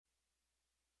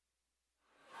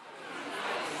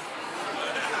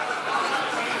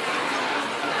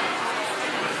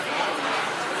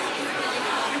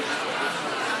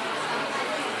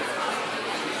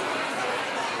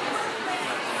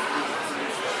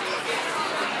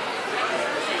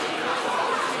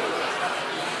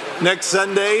Next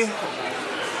Sunday,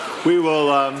 we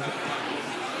will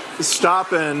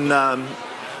stop and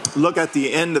look at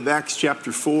the end of Acts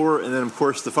chapter 4, and then, of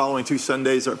course, the following two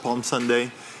Sundays are Palm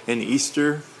Sunday and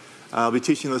Easter. I'll be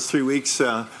teaching those 3 weeks.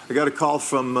 I got a call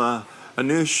from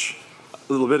Anush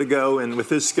a little bit ago, and with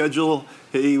his schedule,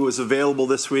 he was available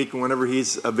this week, and whenever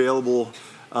he's available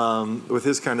with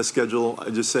his kind of schedule,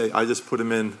 I just put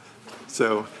him in.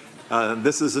 So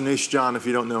this is Anush John, if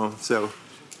you don't know him. So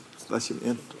bless you,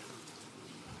 man.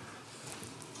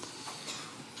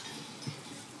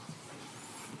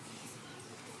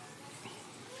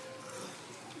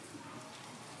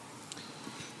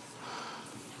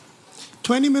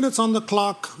 20 minutes on the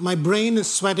clock, my brain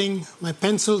is sweating, my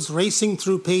pencil's racing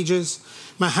through pages,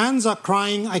 my hands are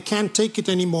crying, I can't take it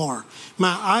anymore.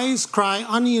 My eyes cry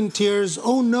onion tears,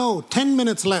 oh no, 10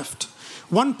 minutes left.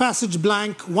 One passage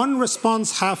blank, one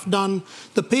response half done,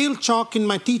 the pale chalk in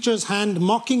my teacher's hand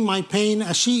mocking my pain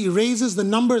as she erases the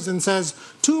numbers and says,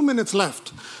 2 minutes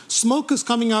left. Smoke is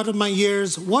coming out of my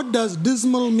ears. What does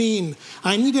dismal mean?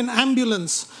 I need an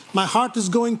ambulance. My heart is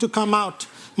going to come out.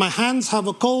 My hands have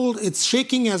a cold. It's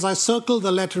shaking as I circle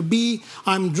the letter B.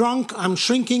 I'm drunk. I'm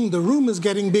shrinking. The room is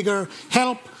getting bigger.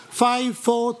 Help. 5,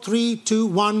 4, 3, 2,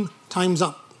 1. Time's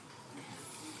up.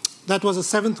 That was a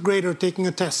 7th grader taking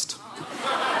a test.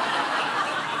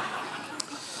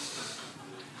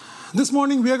 This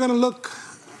morning we are going to look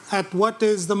at what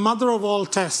is the mother of all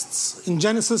tests in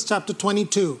Genesis chapter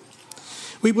 22.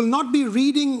 We will not be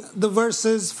reading the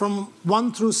verses from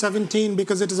 1 through 17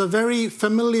 because it is a very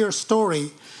familiar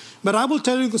story, but I will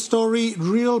tell you the story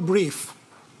real brief.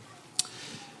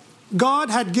 God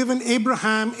had given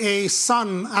Abraham a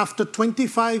son after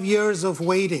 25 years of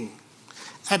waiting.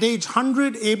 At age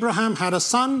 100, Abraham had a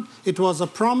son. It was a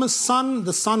promised son,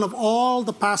 the son of all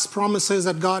the past promises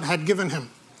that God had given him.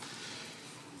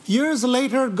 Years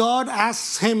later, God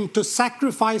asks him to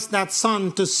sacrifice that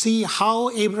son to see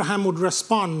how Abraham would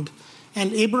respond.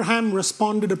 And Abraham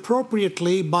responded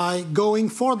appropriately by going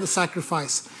for the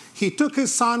sacrifice. He took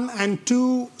his son and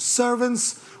 2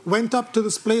 servants, went up to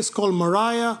this place called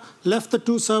Moriah, left the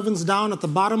 2 servants down at the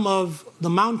bottom of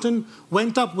the mountain,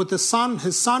 went up with his son.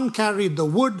 His son carried the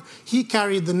wood, he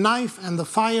carried the knife and the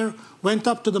fire, went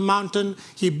up to the mountain.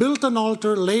 He built an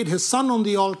altar, laid his son on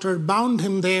the altar, bound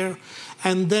him there.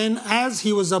 And then as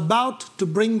he was about to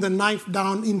bring the knife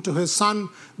down into his son,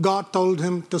 God told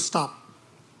him to stop.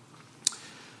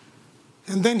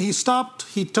 And then he stopped,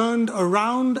 he turned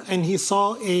around, and he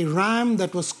saw a ram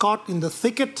that was caught in the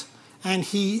thicket, and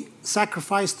he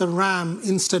sacrificed the ram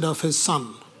instead of his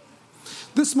son.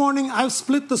 This morning, I've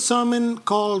split the sermon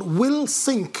called Will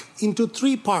Sink into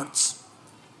 3 parts.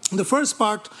 In the first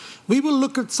part, we will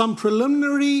look at some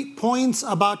preliminary points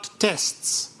about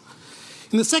tests.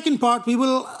 In the second part, we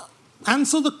will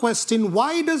answer the question,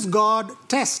 why does God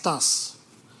test us?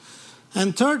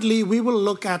 And thirdly, we will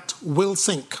look at will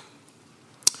sink.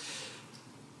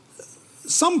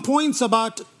 Some points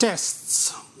about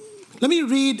tests. Let me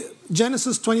read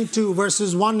Genesis 22,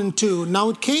 verses 1 and 2. Now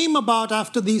it came about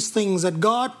after these things that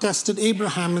God tested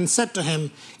Abraham and said to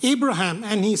him, Abraham,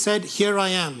 and he said, here I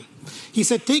am. He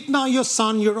said, take now your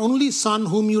son, your only son,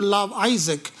 whom you love,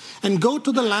 Isaac, and go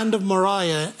to the land of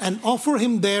Moriah and offer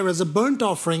him there as a burnt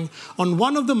offering on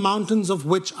one of the mountains of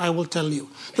which I will tell you.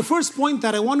 The first point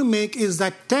that I want to make is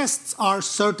that tests are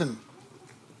certain.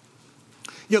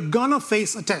 You're going to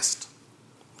face a test.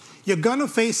 You're going to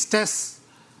face tests,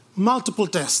 multiple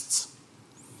tests.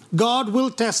 God will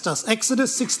test us.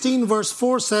 Exodus 16 verse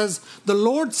 4 says, the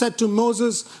Lord said to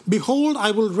Moses, behold,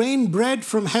 I will rain bread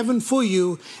from heaven for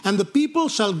you, and the people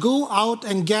shall go out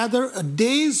and gather a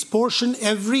day's portion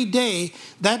every day,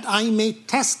 that I may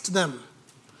test them.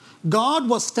 God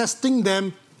was testing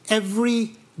them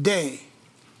every day.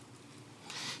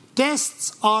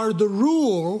 Tests are the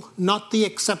rule, not the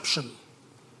exception.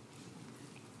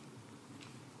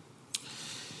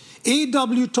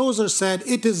 A.W. Tozer said,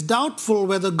 it is doubtful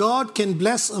whether God can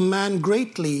bless a man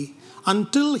greatly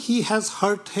until he has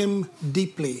hurt him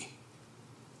deeply.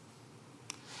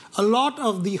 A lot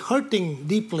of the hurting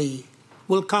deeply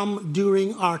will come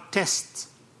during our tests.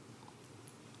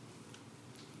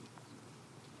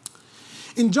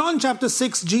 In John chapter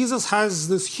 6, Jesus has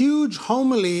this huge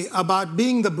homily about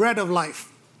being the bread of life.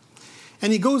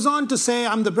 And he goes on to say,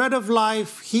 I'm the bread of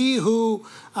life. He who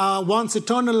wants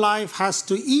eternal life has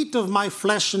to eat of my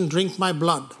flesh and drink my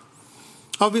blood.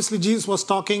 Obviously, Jesus was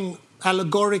talking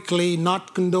allegorically,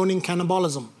 not condoning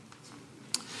cannibalism.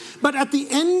 But at the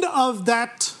end of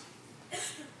that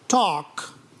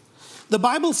talk, the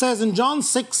Bible says in John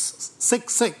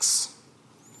 6:6,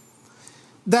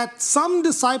 that some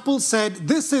disciples said,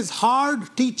 "This is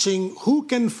hard teaching, who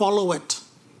can follow it?"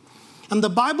 And the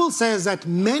Bible says that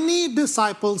many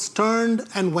disciples turned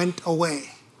and went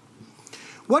away.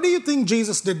 What do you think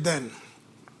Jesus did then?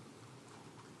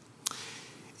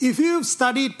 If you've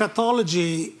studied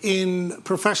pathology in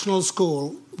professional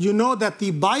school, you know that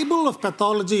the Bible of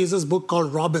pathology is this book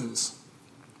called Robbins.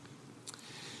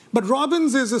 But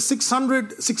Robbins is a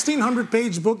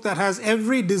 1,600-page book that has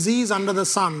every disease under the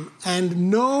sun,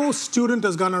 and no student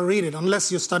is going to read it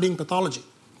unless you're studying pathology,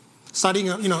 studying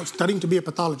to be a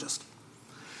pathologist.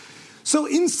 So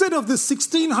instead of this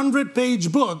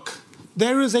 1,600-page book,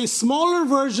 there is a smaller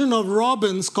version of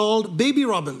Robbins called Baby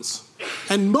Robbins.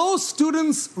 And most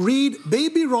students read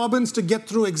Baby Robbins to get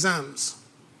through exams.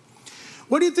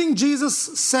 What do you think Jesus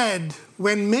said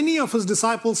when many of his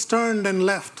disciples turned and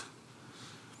left?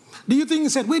 Do you think he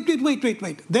said, wait,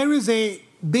 there is a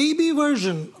baby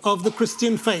version of the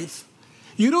Christian faith.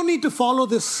 You don't need to follow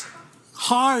this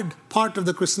hard part of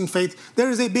the Christian faith. There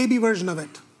is a baby version of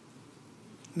it.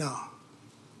 No.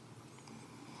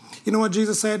 You know what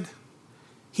Jesus said?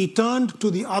 He turned to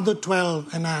the other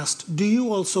 12 and asked, "Do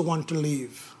you also want to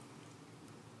leave?"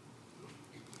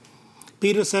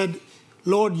 Peter said,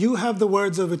 "Lord, you have the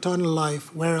words of eternal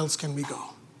life. Where else can we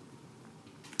go?"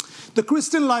 The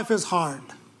Christian life is hard.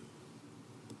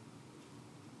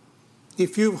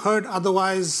 If you've heard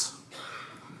otherwise,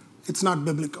 it's not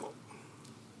biblical.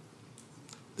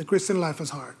 The Christian life is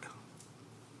hard.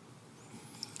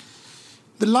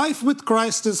 The life with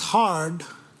Christ is hard.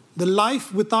 The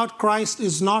life without Christ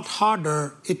is not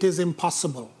harder, it is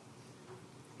impossible.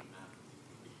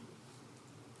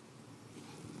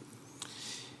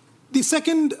 The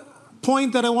second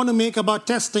point that I want to make about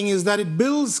testing is that it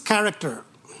builds character.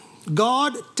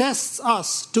 God tests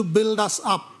us to build us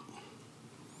up.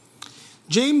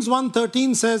 James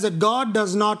 1:13 says that God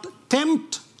does not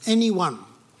tempt anyone.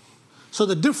 So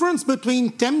the difference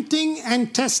between tempting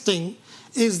and testing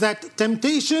is that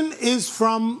temptation is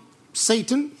from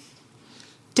Satan.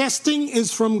 Testing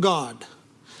is from God.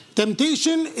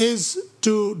 Temptation is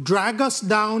to drag us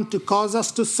down, to cause us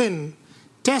to sin.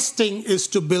 Testing is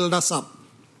to build us up.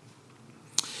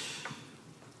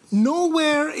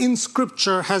 Nowhere in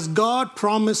Scripture has God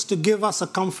promised to give us a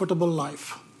comfortable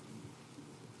life.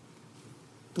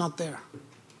 Not there.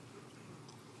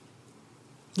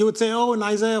 You would say, in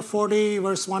Isaiah 40,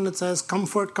 verse 1, it says,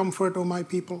 "Comfort, comfort, O my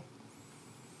people."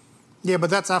 Yeah, but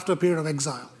that's after a period of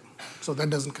exile. So that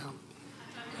doesn't count.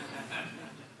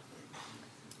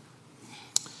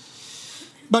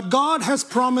 But God has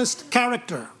promised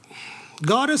character.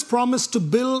 God has promised to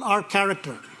build our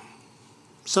character.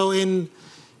 So in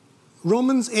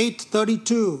Romans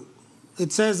 8:32,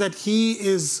 it says that He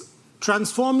is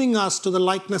transforming us to the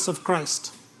likeness of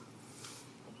Christ.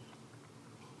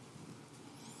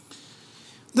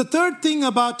 The third thing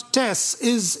about tests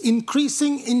is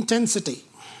increasing intensity.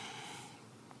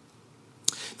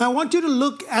 Now, I want you to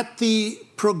look at the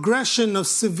progression of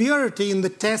severity in the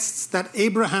tests that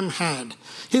Abraham had.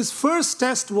 His first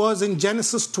test was in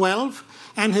Genesis 12,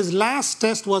 and his last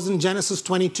test was in Genesis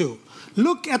 22.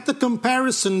 Look at the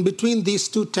comparison between these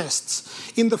two tests.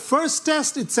 In the first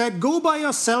test, it said, "Go by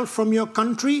yourself from your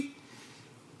country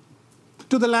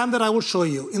to the land that I will show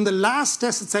you." In the last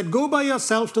test, it said, "Go by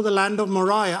yourself to the land of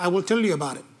Moriah. I will tell you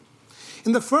about it."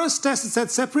 In the first test, it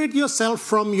said, "Separate yourself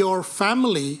from your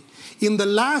family." In the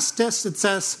last test, it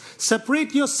says,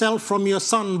 "Separate yourself from your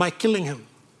son by killing him."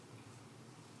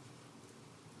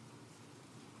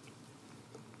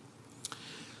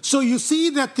 So you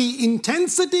see that the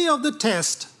intensity of the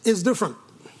test is different.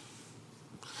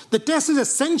 The test is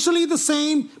essentially the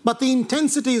same, but the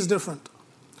intensity is different.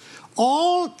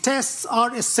 All tests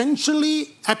are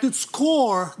essentially, at its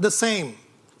core, the same.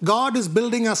 God is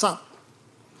building us up.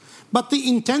 But the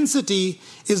intensity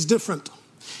is different.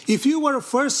 If you were a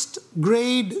first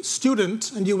grade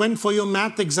student and you went for your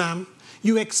math exam,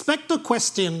 you expect a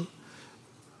question,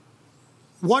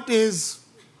 what is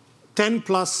 10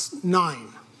 plus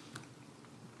 9?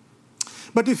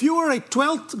 But if you were a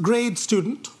 12th grade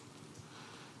student,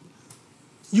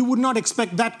 you would not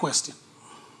expect that question.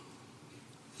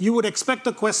 You would expect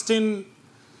a question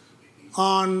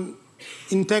on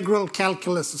integral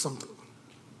calculus or something.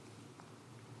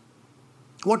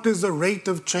 What is the rate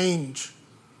of change?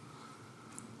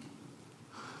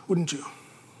 Wouldn't you?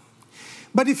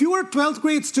 But if you were a 12th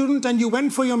grade student and you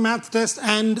went for your math test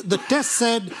and the test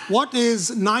said, what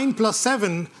is 9 plus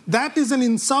 7? That is an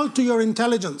insult to your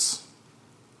intelligence.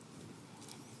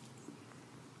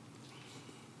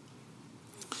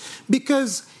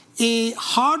 Because a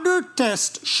harder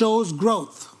test shows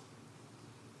growth.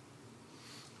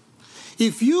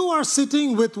 If you are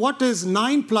sitting with what is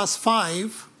 9 plus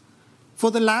 5 for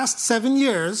the last 7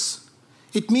 years,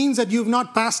 it means that you've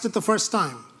not passed it the first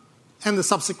time and the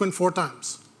subsequent 4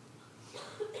 times.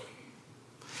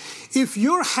 If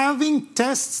you're having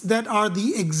tests that are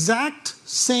the exact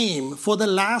same for the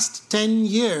last 10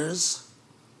 years,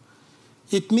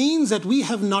 it means that we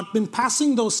have not been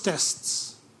passing those tests.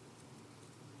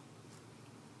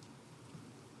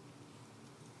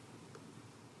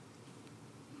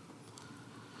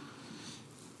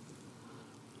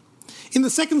 In the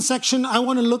second section, I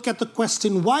want to look at the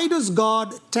question, why does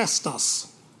God test us?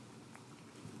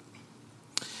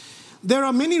 There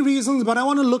are many reasons, but I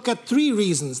want to look at 3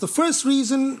 reasons. The first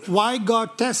reason why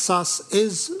God tests us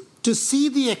is to see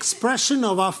the expression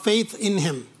of our faith in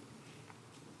Him.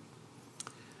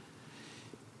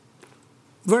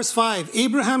 Verse 5,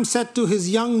 Abraham said to his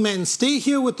young men, "Stay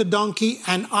here with the donkey,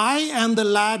 and I and the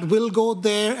lad will go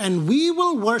there, and we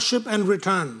will worship and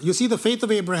return." You see the faith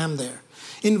of Abraham there.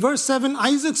 In verse 7,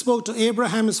 Isaac spoke to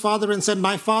Abraham, his father, and said,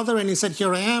 "My father," and he said,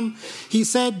 "Here I am." He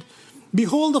said,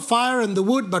 "Behold the fire and the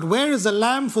wood, but where is the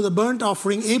lamb for the burnt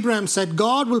offering?" Abraham said,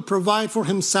 "God will provide for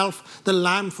himself the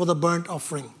lamb for the burnt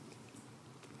offering."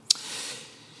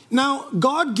 Now,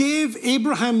 God gave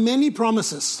Abraham many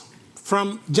promises.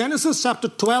 From Genesis chapter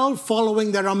 12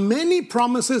 following, there are many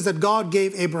promises that God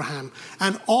gave Abraham.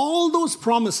 And all those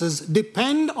promises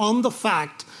depend on the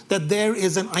fact that there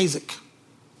is an Isaac.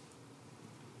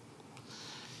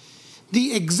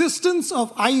 The existence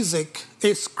of Isaac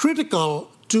is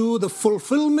critical to the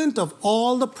fulfillment of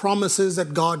all the promises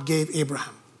that God gave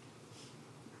Abraham.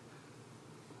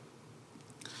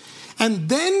 And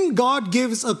then God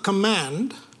gives a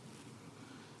command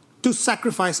to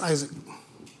sacrifice Isaac.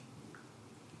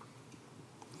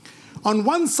 On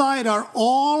one side are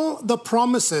all the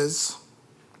promises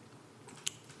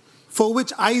for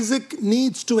which Isaac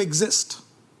needs to exist.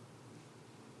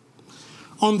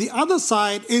 On the other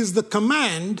side is the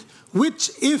command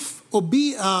which, if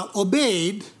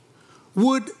obeyed,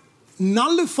 would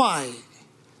nullify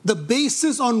the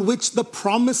basis on which the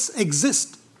promise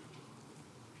exists.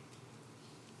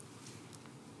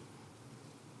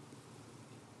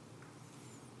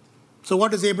 So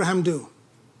what does Abraham do?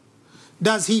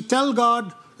 Does he tell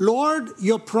God, "Lord,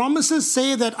 your promises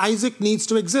say that Isaac needs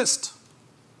to exist"?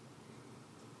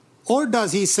 Or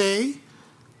does he say,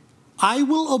 "I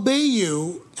will obey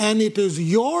you, and it is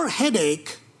your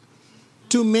headache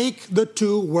to make the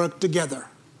two work together"?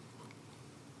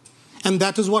 And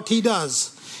that is what he does.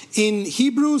 In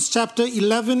Hebrews chapter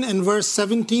 11 and verse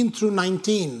 17 through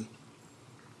 19,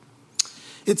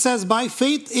 it says, "By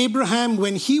faith Abraham,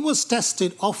 when he was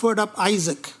tested, offered up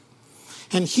Isaac.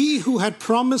 And he who had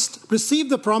received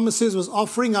the promises was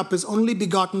offering up his only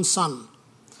begotten son.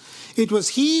 It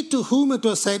was he to whom it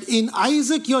was said, 'In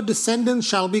Isaac your descendants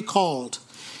shall be called.'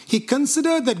 He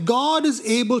considered that God is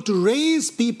able to raise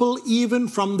people even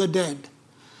from the dead."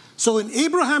 So in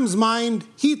Abraham's mind,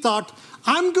 he thought,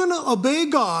 "I'm going to obey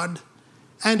God,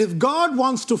 and if God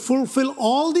wants to fulfill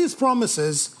all these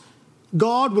promises,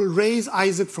 God will raise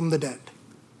Isaac from the dead."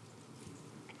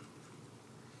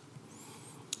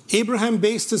 Abraham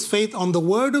based his faith on the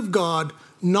word of God,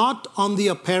 not on the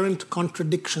apparent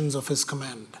contradictions of his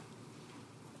command.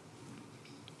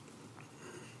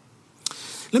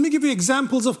 Let me give you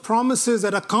examples of promises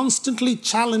that are constantly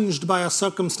challenged by our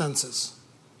circumstances.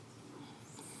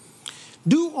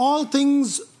 Do all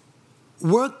things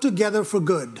work together for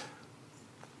good?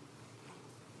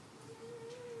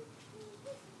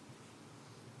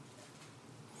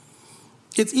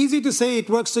 It's easy to say it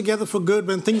works together for good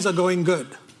when things are going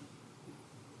good.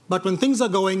 But when things are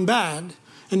going bad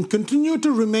and continue to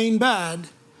remain bad,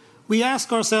 we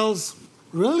ask ourselves,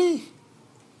 really?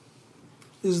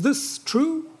 Is this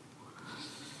true?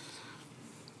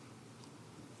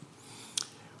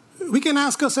 We can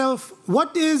ask ourselves,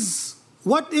 what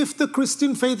if the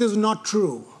Christian faith is not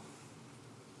true?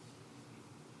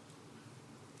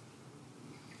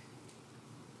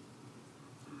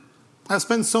 I've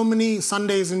spent so many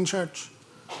Sundays in church.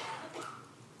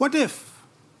 What if?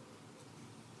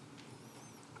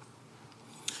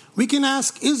 We can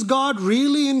ask, is God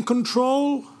really in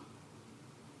control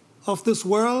of this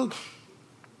world?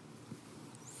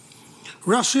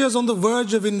 Russia is on the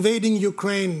verge of invading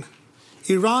Ukraine.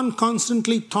 Iran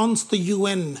constantly taunts the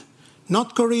UN.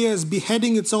 North Korea is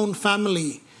beheading its own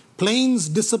family. Planes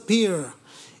disappear.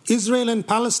 Israel and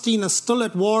Palestine are still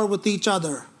at war with each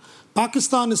other.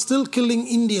 Pakistan is still killing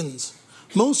Indians.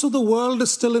 Most of the world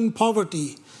is still in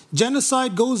poverty.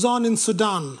 Genocide goes on in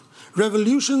Sudan.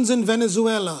 Revolutions in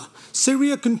Venezuela.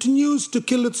 Syria continues to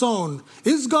kill its own.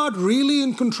 Is God really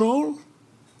in control?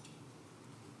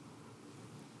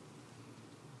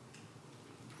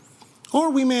 Or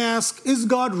we may ask, is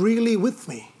God really with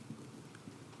me?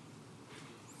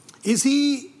 Does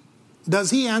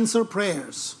he answer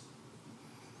prayers?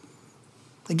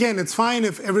 Again, it's fine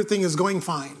if everything is going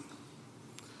fine.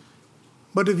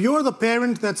 But if you're the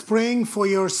parent that's praying for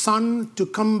your son to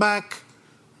come back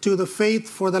to the faith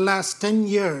for the last 10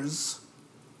 years,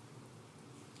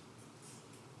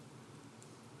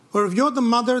 or if you're the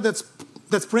mother that's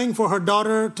praying for her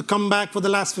daughter to come back for the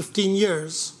last 15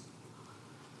 years,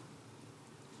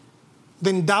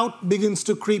 then doubt begins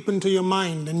to creep into your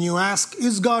mind and you ask,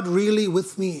 is God really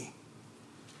with me?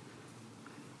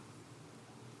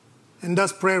 And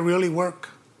does prayer really work?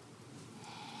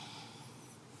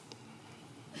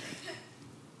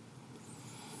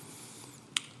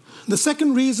 The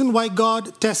second reason why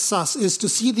God tests us is to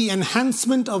see the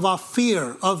enhancement of our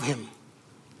fear of him.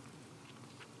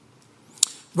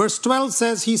 Verse 12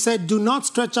 says, he said, do not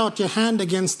stretch out your hand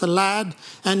against the lad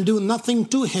and do nothing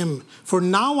to him, for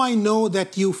now I know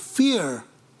that you fear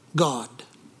God.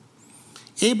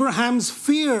 Abraham's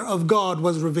fear of God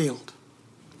was revealed.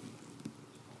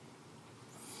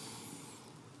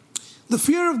 The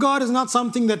fear of God is not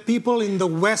something that people in the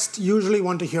West usually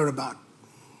want to hear about.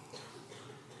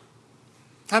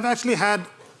 I've actually had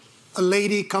a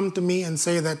lady come to me and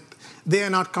say that they are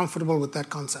not comfortable with that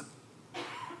concept,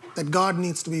 that God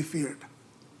needs to be feared.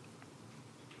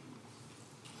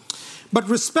 But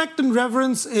respect and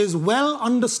reverence is well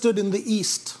understood in the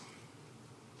East.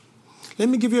 Let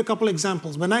me give you a couple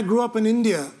examples. When I grew up in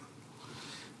India,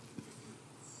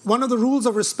 one of the rules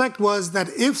of respect was that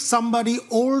if somebody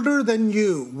older than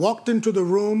you walked into the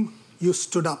room, you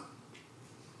stood up.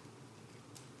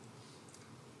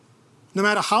 No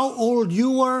matter how old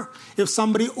you were, if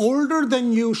somebody older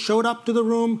than you showed up to the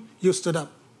room, you stood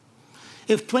up.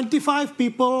 If 25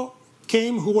 people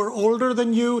came who were older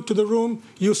than you to the room,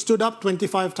 you stood up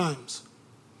 25 times.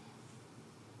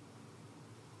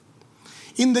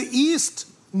 In the East,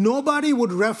 nobody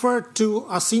would refer to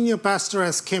a senior pastor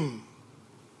as Kim.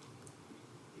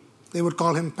 They would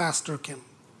call him Pastor Kim.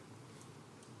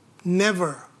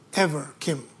 Never, ever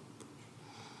Kim.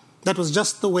 That was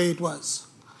just the way it was.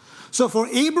 So for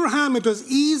Abraham, it was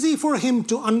easy for him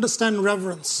to understand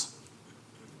reverence.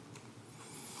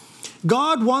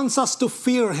 God wants us to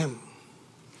fear him.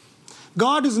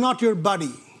 God is not your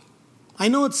buddy. I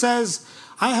know it says,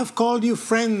 I have called you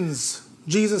friends,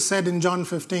 Jesus said in John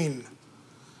 15.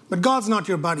 But God's not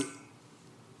your buddy.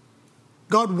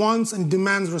 God wants and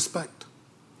demands respect.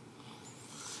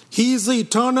 He is the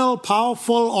eternal,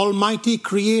 powerful, almighty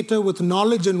creator with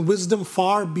knowledge and wisdom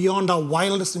far beyond our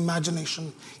wildest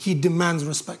imagination. He demands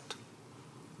respect.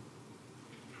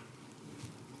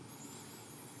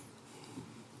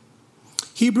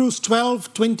 Hebrews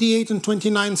 12:28 and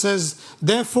 29 says,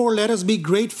 therefore let us be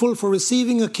grateful for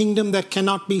receiving a kingdom that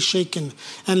cannot be shaken,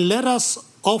 and let us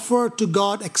offer to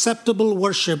God acceptable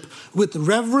worship with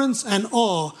reverence and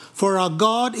awe, for our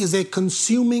God is a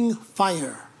consuming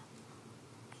fire.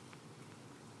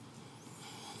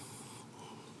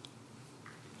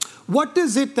 What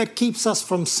is it that keeps us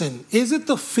from sin? Is it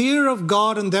the fear of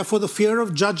God and therefore the fear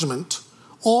of judgment,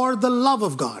 or the love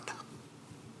of God?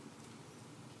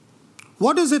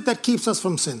 What is it that keeps us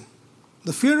from sin?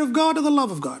 The fear of God or the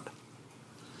love of God?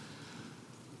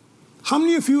 How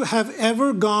many of you have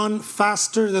ever gone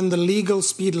faster than the legal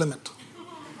speed limit?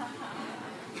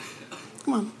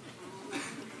 Come on.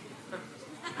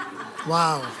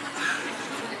 Wow.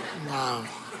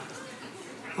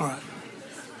 All right.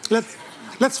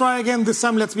 Let's try again this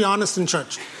time. Let's be honest in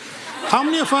church. How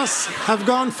many of us have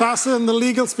gone faster than the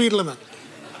legal speed limit?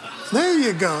 There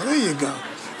you go.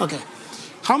 Okay.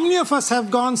 How many of us have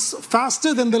gone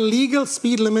faster than the legal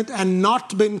speed limit and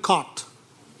not been caught?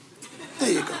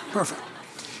 There you go. Perfect.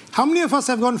 How many of us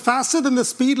have gone faster than the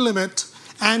speed limit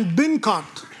and been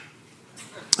caught?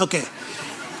 Okay.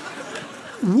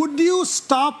 Would you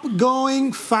stop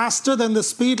going faster than the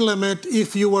speed limit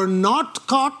if you were not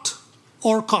caught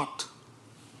or caught?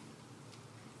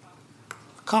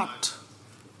 Caught.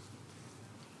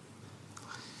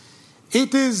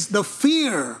 It is the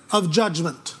fear of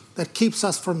judgment that keeps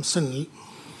us from sin.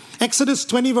 Exodus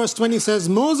 20 verse 20 says,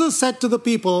 Moses said to the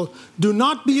people, do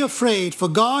not be afraid, for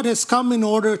God has come in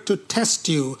order to test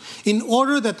you, in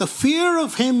order that the fear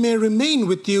of him may remain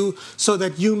with you, so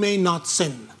that you may not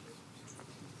sin.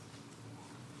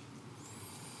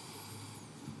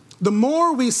 The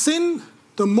more we sin,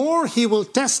 the more he will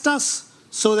test us,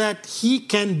 so that he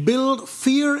can build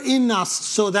fear in us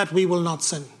so that we will not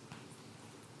sin.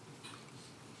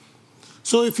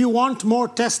 So if you want more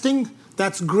testing,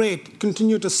 that's great.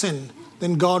 Continue to sin.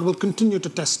 Then God will continue to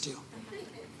test you.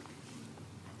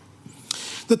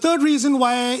 The third reason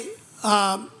why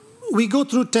we go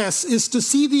through tests is to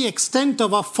see the extent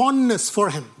of our fondness for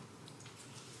him.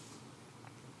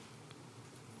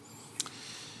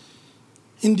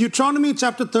 In Deuteronomy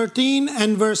chapter 13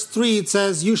 and verse 3, it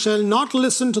says, "You shall not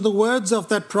listen to the words of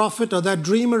that prophet or that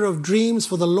dreamer of dreams,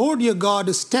 for the Lord your God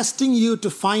is testing you to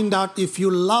find out if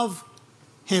you love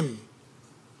him."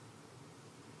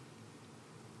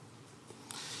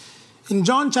 In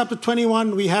John chapter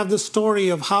 21, we have the story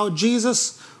of how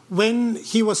Jesus, when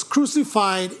he was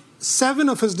crucified, 7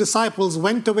 of his disciples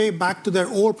went away back to their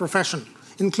old profession,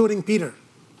 including Peter.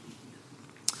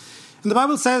 And the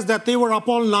Bible says that they were up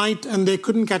all night and they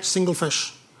couldn't catch a single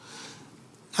fish.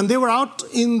 And they were out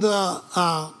in the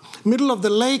middle of the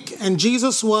lake, and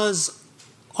Jesus was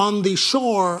on the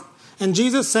shore. And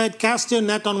Jesus said, "Cast your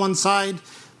net on one side."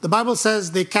 The Bible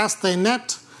says they cast their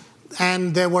net,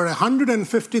 and there were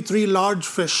 153 large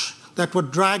fish that were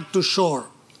dragged to shore.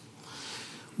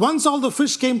 Once all the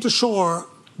fish came to shore,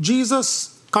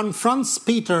 Jesus confronts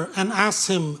Peter and asks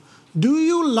him, "Do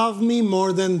you love me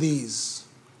more than these?"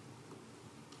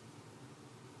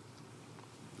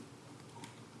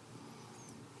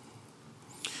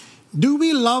 Do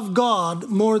we love God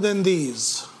more than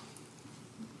these?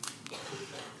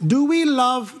 Do we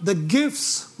love the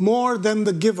gifts more than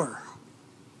the giver?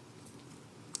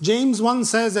 James 1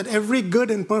 says that every good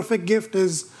and perfect gift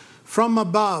is from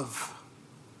above,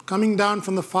 coming down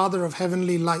from the Father of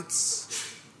heavenly lights.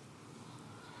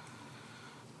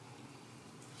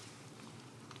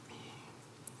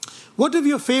 What if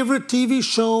your favorite TV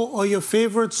show or your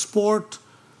favorite sport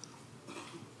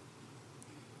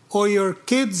or your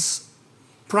kids'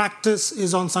 practice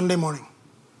is on Sunday morning?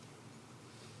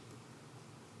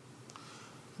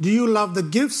 Do you love the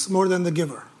gifts more than the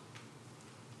giver?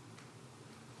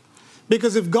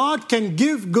 Because if God can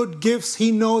give good gifts,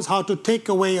 he knows how to take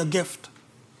away a gift.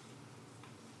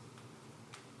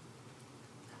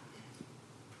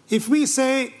 If we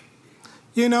say,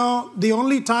 the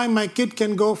only time my kid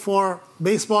can go for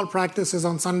baseball practice is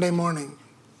on Sunday morning,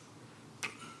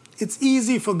 it's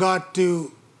easy for God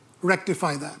to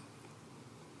rectify that.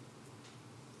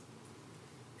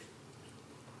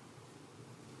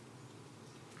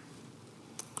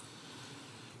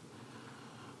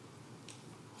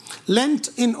 Lent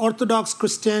in Orthodox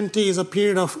Christianity is a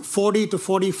period of 40 to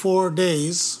 44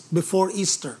 days before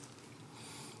Easter,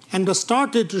 and was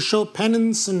started to show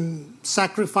penance and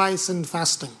sacrifice and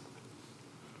fasting.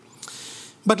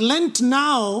 But Lent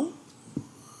now,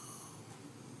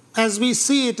 as we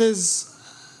see it, is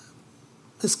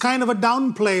kind of a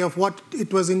downplay of what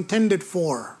it was intended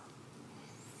for.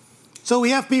 So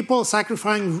we have people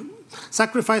sacrificing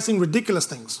ridiculous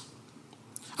things.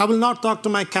 I will not talk to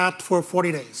my cat for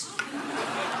 40 days.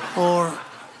 Or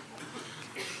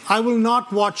I will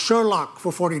not watch Sherlock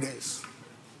for 40 days.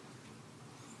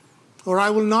 Or I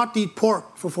will not eat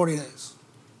pork for 40 days.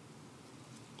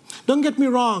 Don't get me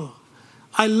wrong.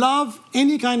 I love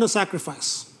any kind of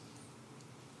sacrifice.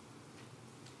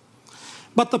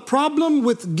 But the problem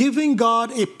with giving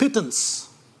God a pittance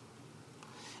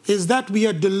is that we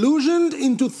are delusioned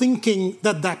into thinking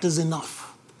that that is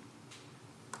enough.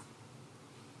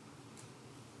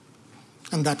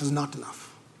 And that is not enough.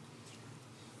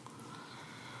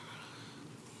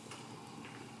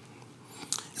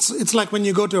 It's like when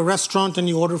you go to a restaurant and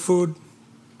you order food.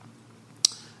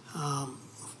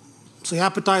 So your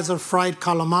appetizer, fried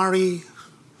calamari,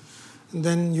 and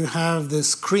then you have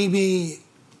this creamy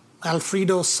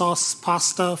Alfredo sauce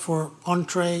pasta for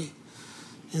entree,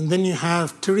 and then you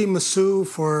have tiramisu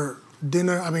for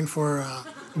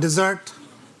dessert,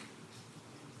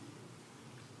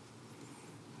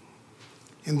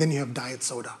 and then you have diet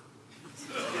soda.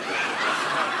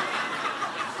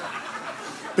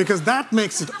 Because that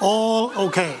makes it all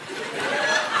okay.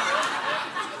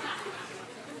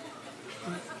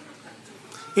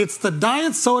 It's the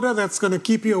diet soda that's going to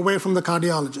keep you away from the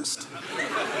cardiologist.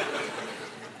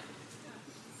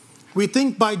 We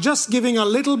think by just giving a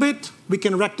little bit, we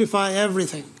can rectify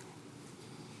everything.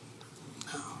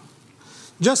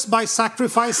 Just by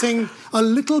sacrificing a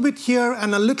little bit here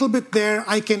and a little bit there,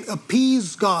 I can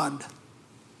appease God.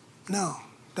 No,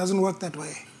 it doesn't work that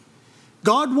way.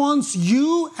 God wants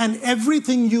you and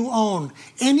everything you own.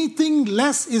 Anything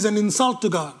less is an insult to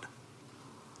God.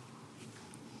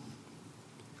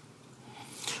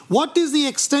 What is the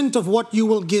extent of what you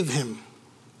will give him?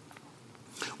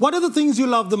 What are the things you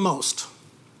love the most?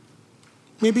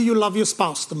 Maybe you love your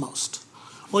spouse the most,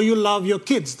 or you love your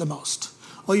kids the most,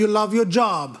 or you love your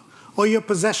job, or your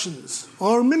possessions,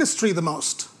 or ministry the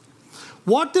most.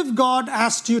 What if God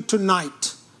asked you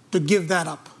tonight to give that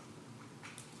up?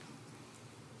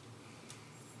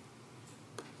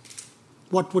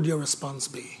 what would your response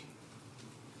be?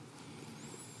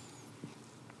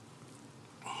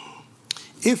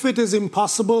 If it is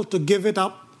impossible to give it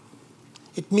up,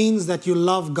 it means that you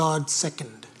love God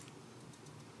second.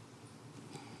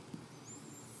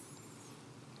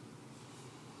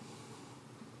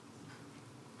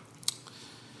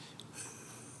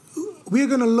 We're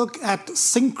going to look at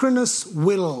synchronous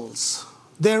wills.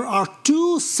 There are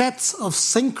two sets of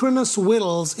synchronous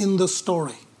wills in the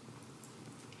story.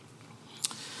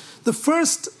 The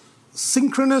first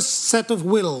synchronous set of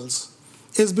wills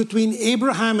is between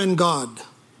Abraham and God.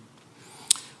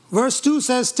 Verse 2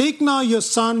 says, "Take now your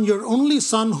son, your only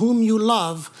son whom you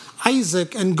love,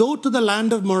 Isaac, and go to the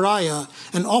land of Moriah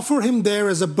and offer him there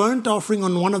as a burnt offering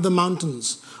on one of the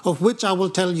mountains, of which I will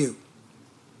tell you."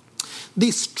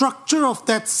 The structure of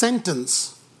that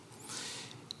sentence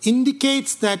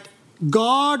indicates that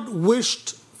God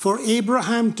wished for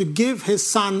Abraham to give his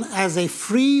son as a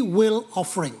free will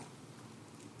offering.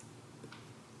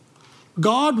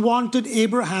 God wanted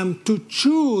Abraham to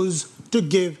choose to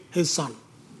give his son.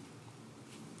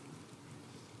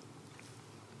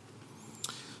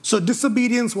 So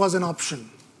disobedience was an option.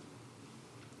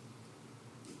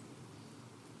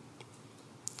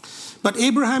 But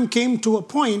Abraham came to a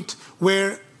point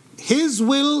where his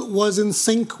will was in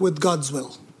sync with God's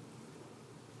will.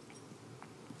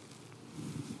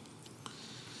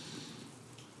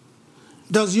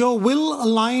 Does your will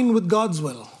align with God's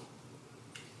will?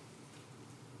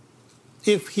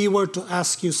 If he were to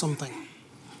ask you something.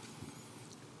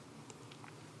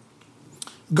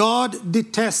 God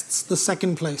detests the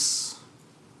second place.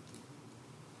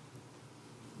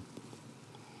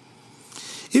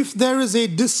 If there is a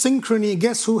dyssynchrony,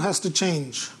 guess who has to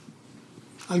change?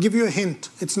 I'll give you a hint.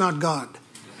 It's not God.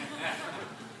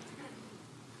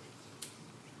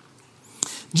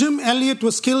 Jim Elliot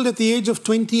was killed at the age of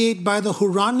 28 by the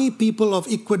Huarani people of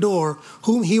Ecuador,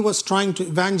 whom he was trying to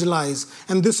evangelize.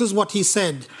 And this is what he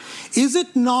said: "Is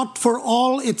it not, for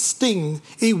all its sting,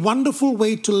 a wonderful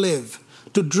way to live?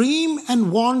 To dream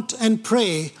and want and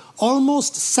pray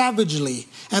almost savagely,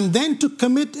 and then to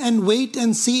commit and wait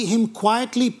and see him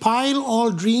quietly pile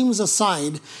all dreams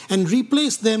aside and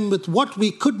replace them with what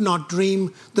we could not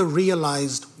dream, the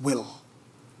realized will."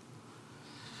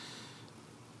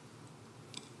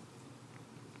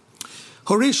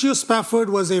 Horatio Spafford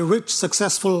was a rich,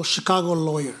 successful Chicago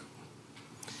lawyer.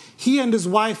 He and his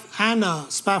wife, Anna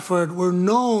Spafford, were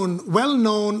well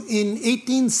known in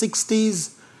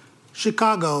 1860s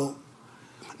Chicago,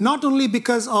 not only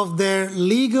because of their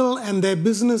legal and their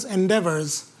business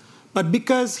endeavors, but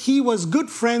because he was good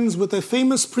friends with a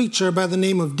famous preacher by the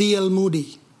name of D.L.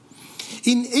 Moody.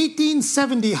 In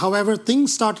 1870, however,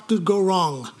 things started to go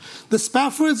wrong. The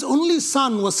Spafford's only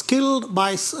son was killed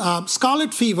by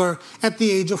scarlet fever at the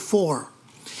age of 4.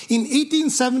 In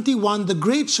 1871, the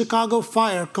Great Chicago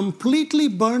Fire completely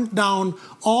burnt down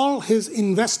all his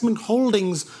investment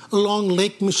holdings along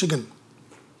Lake Michigan.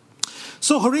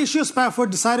 So Horatio Spafford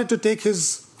decided to take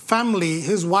his family,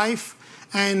 his wife,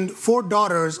 and 4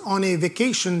 daughters on a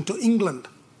vacation to England.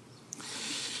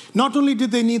 Not only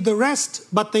did they need the rest,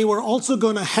 but they were also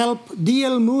going to help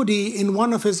D.L. Moody in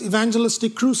one of his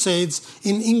evangelistic crusades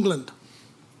in England.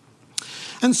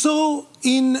 And so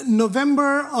in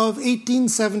November of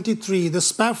 1873, the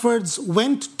Spaffords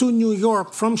went to New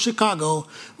York from Chicago,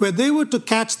 where they were to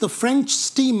catch the French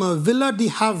steamer Villa de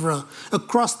Havre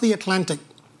across the Atlantic.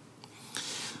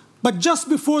 But just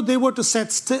before they were to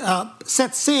set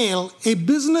sail, a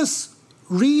business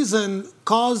reason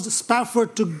caused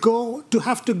Spafford to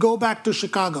have to go back to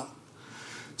Chicago.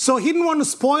 So he didn't want to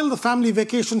spoil the family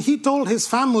vacation. He told his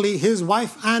family, his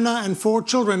wife Anna and 4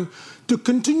 children, to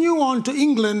continue on to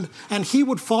England, and he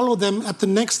would follow them at the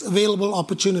next available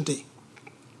opportunity.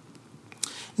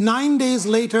 9 days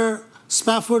later,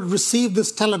 Spafford received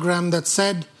this telegram that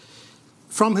said,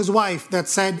 from his wife, that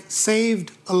said,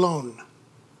 "Saved alone."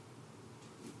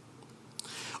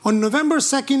 On November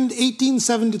 2nd,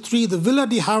 1873, the Villa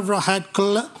de Havre had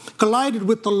collided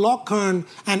with the Lochern,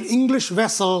 an English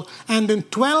vessel, and in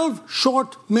 12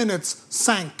 short minutes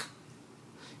sank,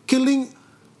 killing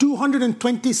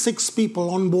 226 people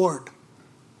on board.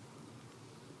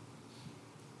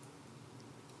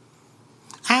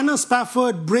 Anna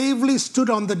Spafford bravely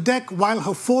stood on the deck while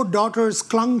her 4 daughters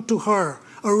clung to her,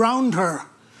 around her.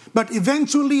 But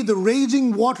eventually the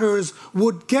raging waters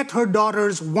would get her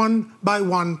daughters one by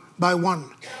one by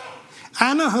one.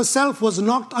 Anna herself was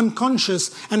knocked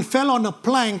unconscious and fell on a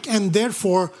plank and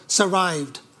therefore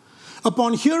survived.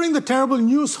 Upon hearing the terrible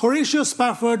news, Horatio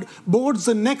Spafford boards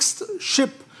the next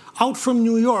ship out from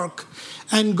New York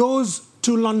and goes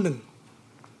to London.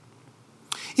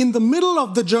 In the middle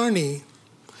of the journey,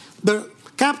 The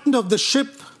captain of the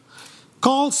ship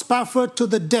called Spafford to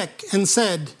the deck and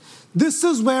said, "This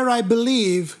is where I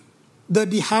believe the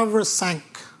De Havre sank."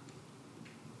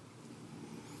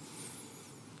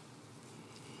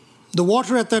 The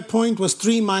water at that point was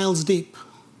 3 miles deep.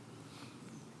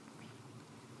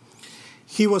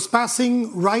 He was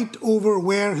passing right over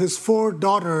where his 4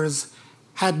 daughters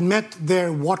had met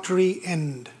their watery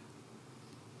end.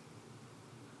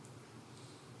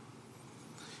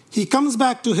 He comes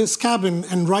back to his cabin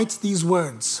and writes these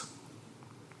words: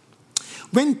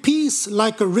 "When peace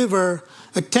like a river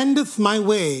attendeth my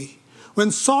way,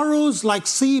 when sorrows like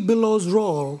sea billows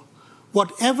roll,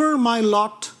 whatever my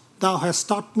lot thou hast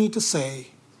taught me to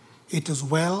say, it is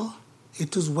well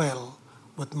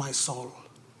with my soul."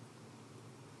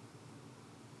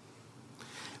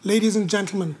 Ladies and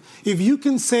gentlemen, if you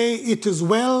can say it is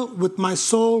well with my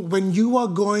soul when you are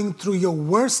going through your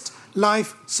worst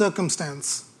life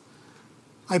circumstance,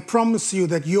 I promise you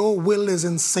that your will is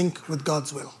in sync with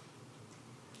God's will.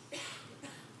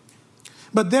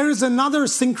 But there is another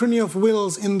synchrony of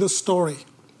wills in this story.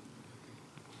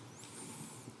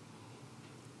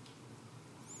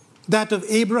 That of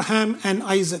Abraham and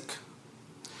Isaac.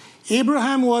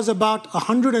 Abraham was about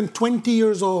 120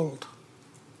 years old.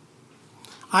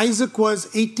 Isaac was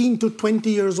 18 to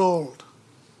 20 years old.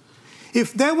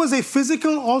 If there was a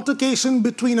physical altercation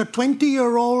between a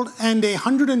 20-year-old and a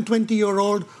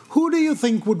 120-year-old, who do you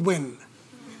think would win?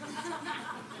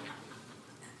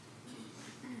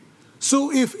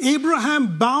 So if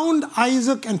Abraham bound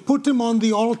Isaac and put him on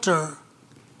the altar,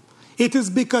 it is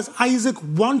because Isaac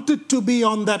wanted to be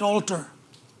on that altar.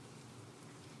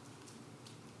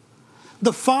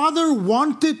 The father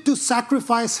wanted to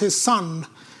sacrifice his son,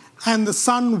 and the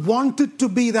son wanted to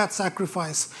be that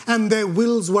sacrifice, and their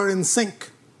wills were in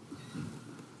sync.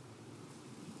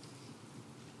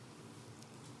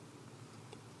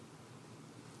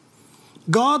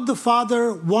 God the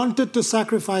Father wanted to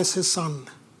sacrifice his son.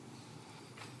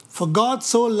 For God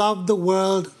so loved the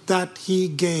world that he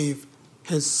gave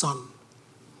his son.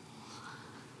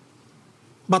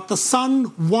 But the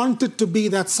son wanted to be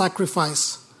that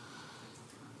sacrifice.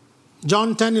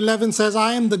 John 10:11 says,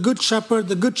 "I am the good shepherd.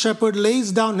 The good shepherd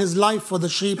lays down his life for the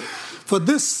sheep. For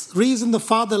this reason the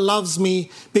Father loves me,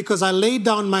 because I lay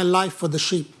down my life for the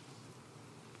sheep."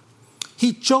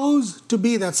 He chose to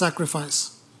be that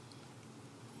sacrifice.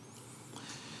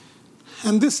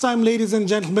 And this time, ladies and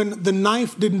gentlemen, the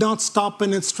knife did not stop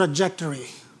in its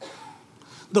trajectory.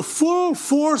 The full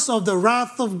force of the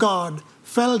wrath of God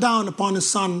fell down upon his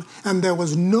son, and there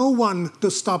was no one to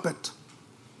stop it.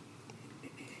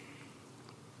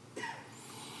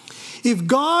 If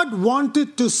God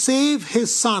wanted to save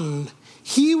his son,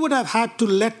 he would have had to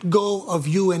let go of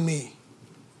you and me.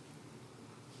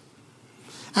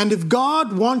 And if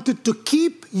God wanted to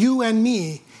keep you and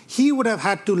me, he would have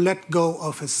had to let go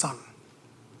of his son.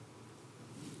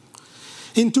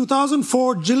 In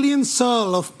 2004, Gillian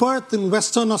Searle of Perth in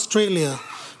Western Australia,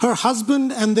 her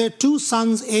husband and their 2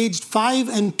 sons aged 5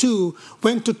 and 2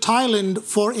 went to Thailand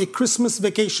for a Christmas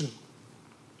vacation.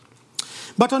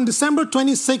 But on December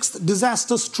 26th,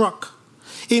 disaster struck.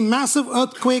 A massive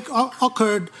earthquake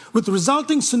occurred with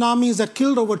resulting tsunamis that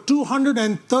killed over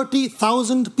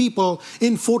 230,000 people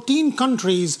in 14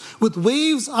 countries with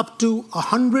waves up to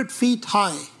 100 feet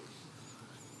high.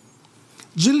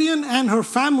 Gillian and her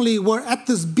family were at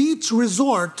this beach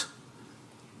resort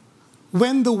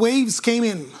when the waves came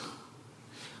in.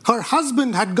 Her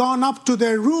husband had gone up to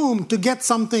their room to get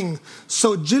something,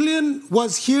 so Gillian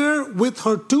was here with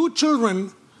her 2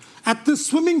 children at the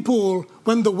swimming pool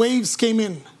when the waves came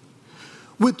in.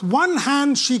 With one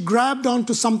hand, she grabbed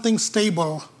onto something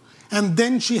stable, and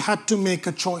then she had to make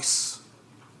a choice.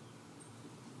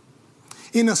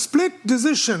 In a split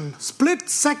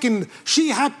second, she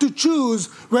had to choose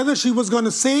whether she was going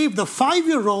to save the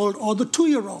 5-year-old or the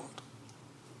 2-year-old.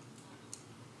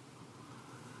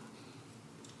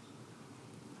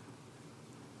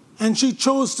 And she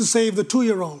chose to save the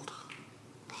 2-year-old.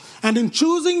 And in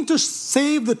choosing to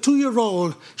save the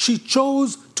 2-year-old, she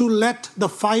chose to let the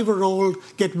 5-year-old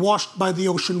get washed by the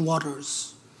ocean waters.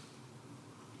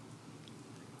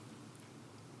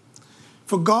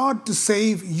 For God to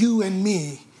save you and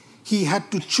me, he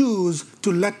had to choose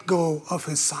to let go of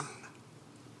his son.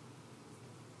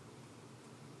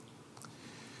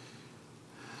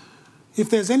 If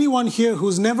there's anyone here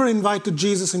who's never invited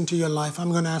Jesus into your life,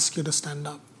 I'm going to ask you to stand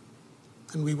up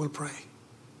and we will pray.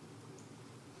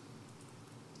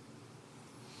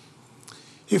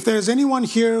 If there's anyone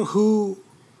here who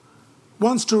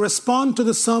wants to respond to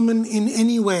the sermon in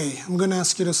any way, I'm going to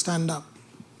ask you to stand up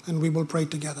and we will pray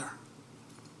together.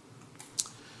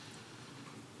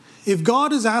 If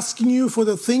God is asking you for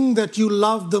the thing that you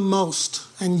love the most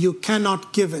and you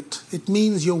cannot give it, it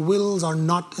means your wills are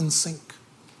not in sync.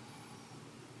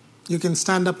 You can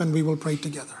stand up and we will pray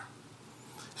together.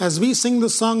 As we sing the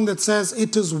song that says,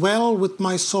 "It is well with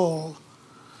my soul,"